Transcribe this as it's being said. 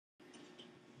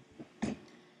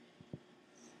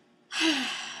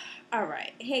All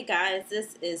right. Hey guys,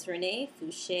 this is Renee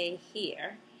Fouché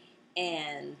here,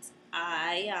 and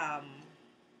I um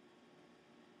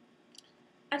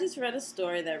I just read a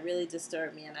story that really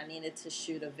disturbed me, and I needed to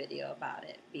shoot a video about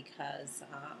it because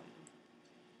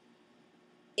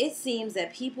it seems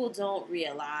that people don't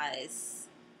realize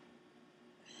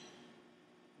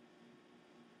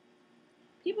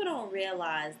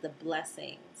the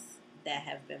blessings that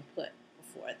have been put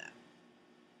before them.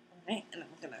 All right, and I'm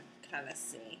gonna kind of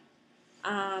see.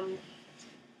 Um,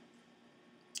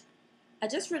 I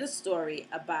just read a story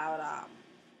about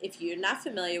if you're not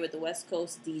familiar with the West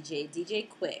Coast DJ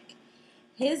Quik.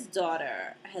 His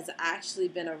daughter has actually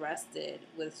been arrested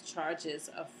with charges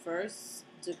of first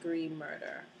degree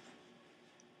murder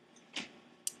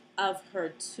of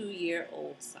her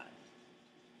 2-year-old son.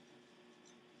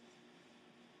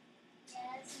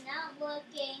 Yes, not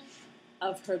looking.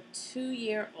 Of her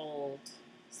 2-year-old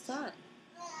son.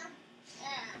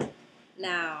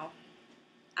 Now,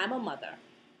 I'm a mother,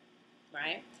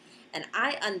 right? And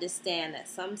I understand that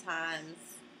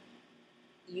sometimes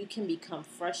you can become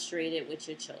frustrated with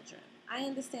your children. I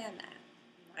understand that,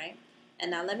 right? And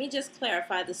now let me just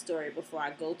clarify the story before I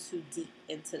go too deep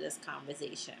into this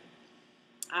conversation.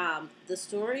 The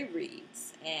story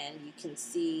reads, and you can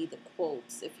see the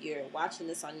quotes. If you're watching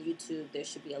this on YouTube, there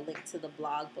should be a link to the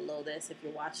blog below this. If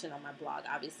you're watching on my blog,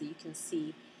 obviously you can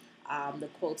see the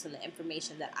quotes and the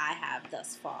information that I have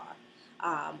thus far,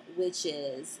 which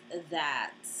is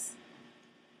that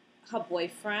her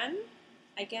boyfriend,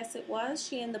 I guess it was,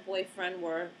 she and the boyfriend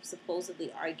were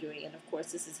supposedly arguing, and of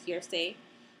course this is hearsay.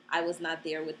 I was not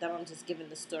there with them. I'm just giving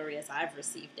the story as I've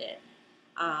received it.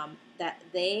 That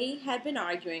they had been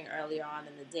arguing earlier on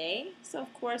in the day. So,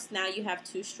 of course, now you have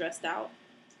two stressed out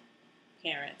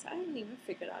parents. I haven't even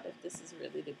figured out if this is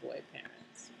really the boy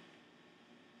parents.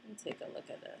 Let me take a look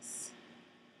at this.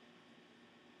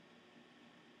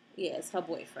 Yeah, it's her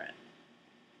boyfriend.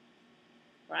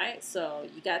 Right? So,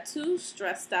 you got two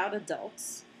stressed out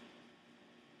adults.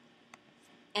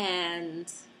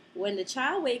 And when the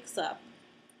child wakes up,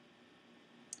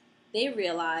 they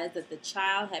realize that the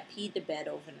child had peed the bed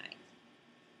overnight.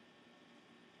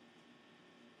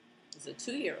 It's a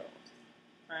 2-year-old,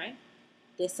 right?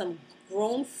 There's some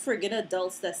grown friggin'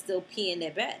 adults that still pee in their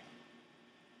bed.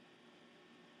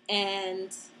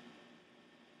 And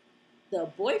the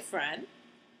boyfriend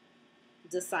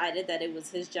decided that it was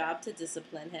his job to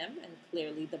discipline him, and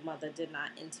clearly the mother did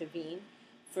not intervene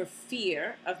for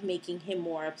fear of making him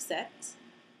more upset.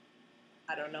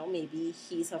 I don't know, maybe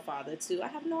he's her father too. I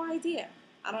have no idea.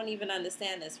 I don't even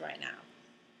understand this right now.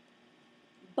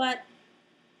 But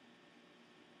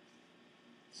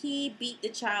he beat the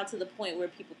child to the point where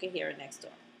people could hear it next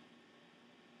door.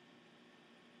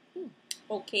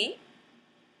 Okay.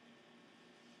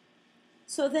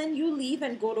 So then you leave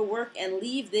and go to work and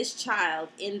leave this child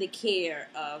in the care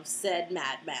of said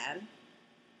madman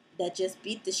that just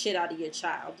beat the shit out of your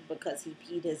child because he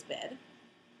peed his bed.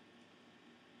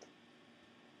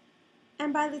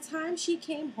 And by the time she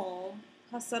came home,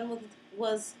 her son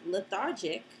was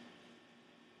lethargic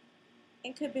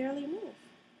and could barely move.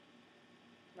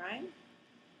 Right?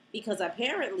 Because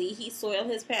apparently he soiled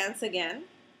his pants again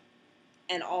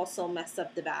and also messed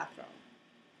up the bathroom.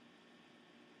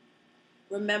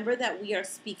 Remember that we are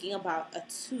speaking about a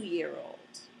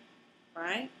 2-year-old,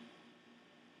 right?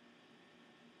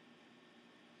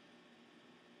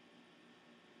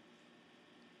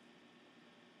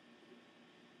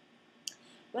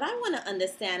 What I want to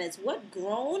understand is what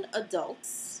grown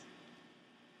adults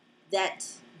that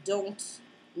don't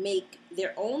make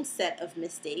their own set of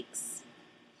mistakes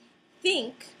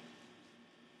think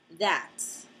that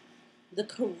the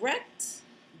correct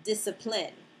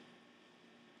discipline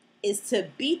is to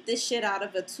beat the shit out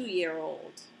of a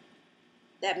 2-year-old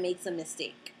that makes a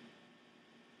mistake.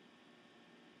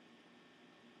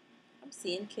 I'm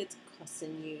seeing kids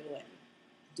cussing you and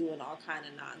doing all kind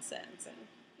of nonsense. And,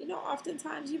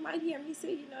 oftentimes you might hear me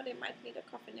say, they might need a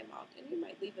cuff in their mouth. And you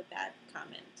might leave a bad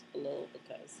comment below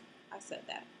because I said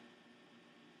that.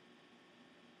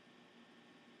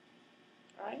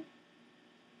 All right?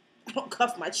 I don't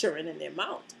cuff my children in their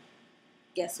mouth.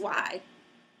 Guess why?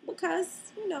 Because,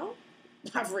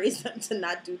 I've raised them to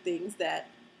not do things that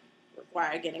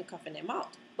require getting cuff in their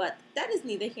mouth. But that is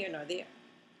neither here nor there.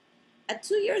 At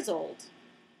 2 years old,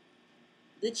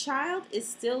 the child is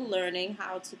still learning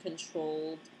how to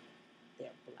control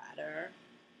their bladder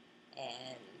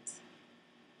and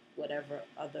whatever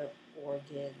other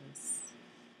organs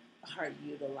are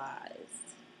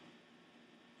utilized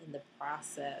in the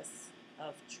process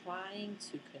of trying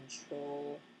to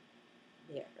control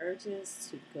their urges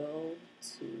to go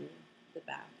to the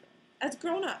bathroom. As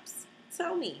grown-ups,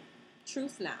 tell me,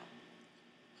 truth now.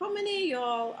 How many of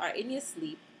y'all are in your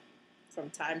sleep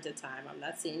from time to time? I'm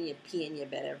not saying you pee in your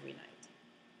bed every night.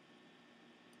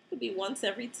 It could be once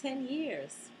every 10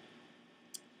 years.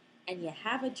 And you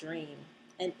have a dream.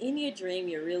 And in your dream,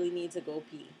 you really need to go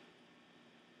pee.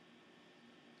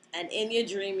 And in your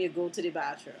dream, you go to the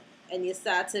bathroom. And you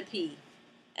start to pee.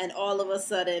 And all of a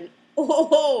sudden,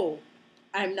 oh,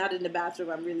 I'm not in the bathroom.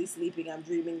 I'm really sleeping. I'm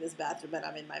dreaming this bathroom and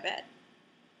I'm in my bed.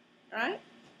 Right?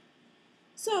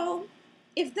 So,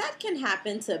 if that can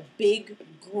happen to big,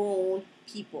 grown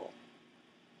people,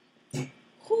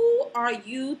 who are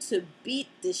you to beat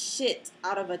the shit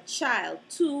out of a child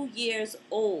 2 years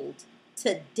old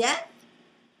to death?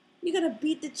 You're going to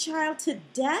beat the child to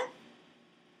death?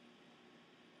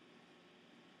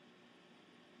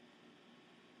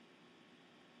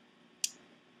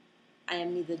 I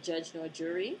am neither judge nor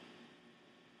jury.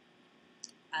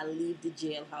 I'll leave the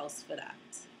jailhouse for that.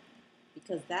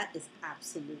 Because that is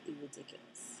absolutely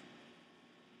ridiculous.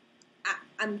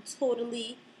 I'm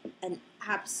totally and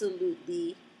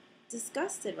absolutely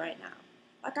disgusted right now.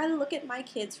 Like, I look at my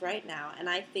kids right now and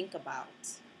I think about,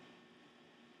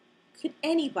 could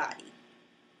anybody,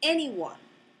 anyone,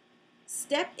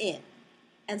 step in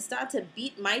and start to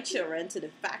beat my children to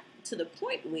the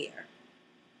point where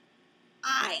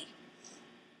I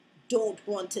don't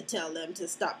want to tell them to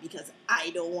stop because I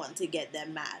don't want to get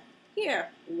them mad? Here,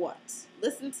 what?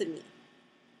 Listen to me.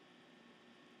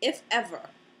 If ever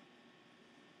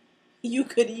you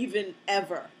could even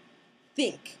ever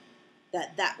think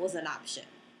that that was an option,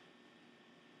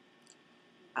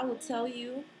 I will tell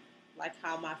you, like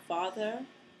how my father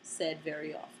said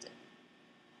very often,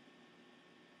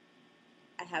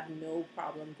 I have no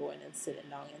problem going and sitting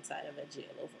down inside of a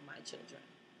jail over my children.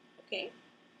 Okay?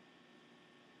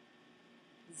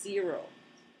 Zero.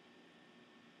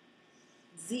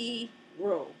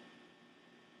 Zero.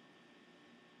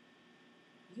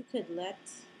 You could let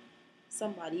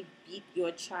somebody beat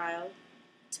your child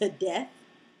to death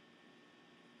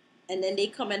and then they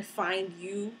come and find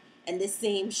you and the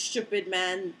same stupid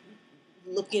man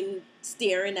looking,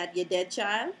 staring at your dead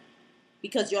child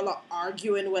because y'all are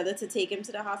arguing whether to take him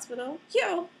to the hospital?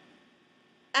 Yo,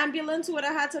 ambulance would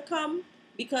have had to come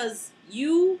because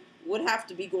you would have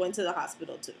to be going to the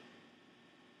hospital too.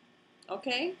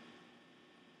 Okay?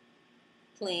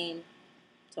 Plain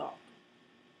talk.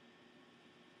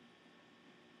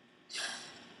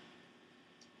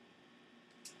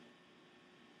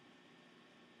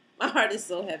 My heart is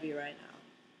so heavy right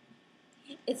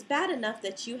now. It's bad enough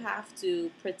that you have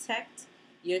to protect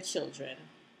your children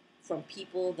from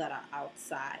people that are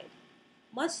outside,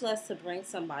 much less to bring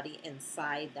somebody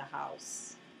inside the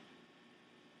house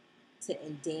to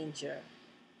endanger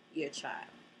your child.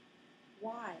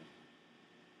 Why?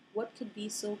 What could be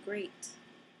so great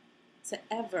to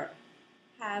ever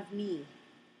have me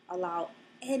allow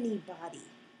anybody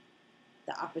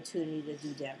the opportunity to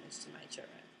do damage to my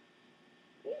children?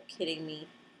 Are you kidding me?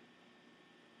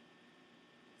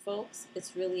 Folks,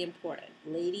 it's really important.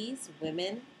 Ladies,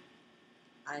 women,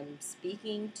 I'm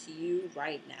speaking to you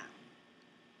right now.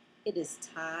 It is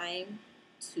time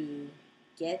to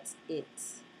get it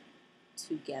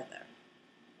together.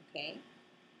 Okay?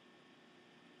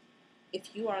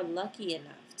 If you are lucky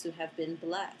enough to have been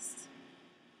blessed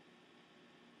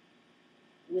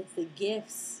with the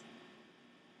gifts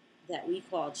that we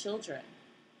call children,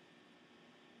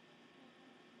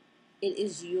 it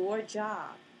is your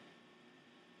job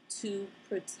to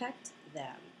protect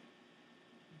them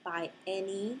by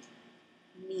any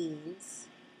means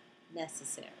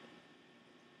necessary.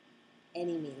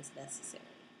 Any means necessary.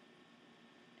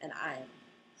 And I am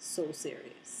so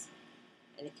serious.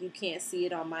 And if you can't see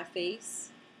it on my face,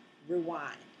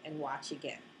 rewind and watch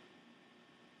again.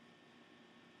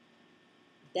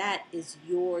 That is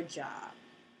your job,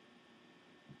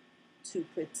 to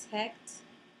protect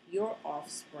your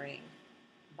offspring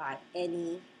by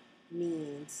any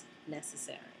means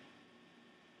necessary.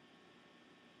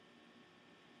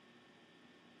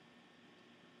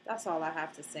 That's all I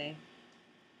have to say.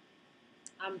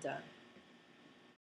 I'm done.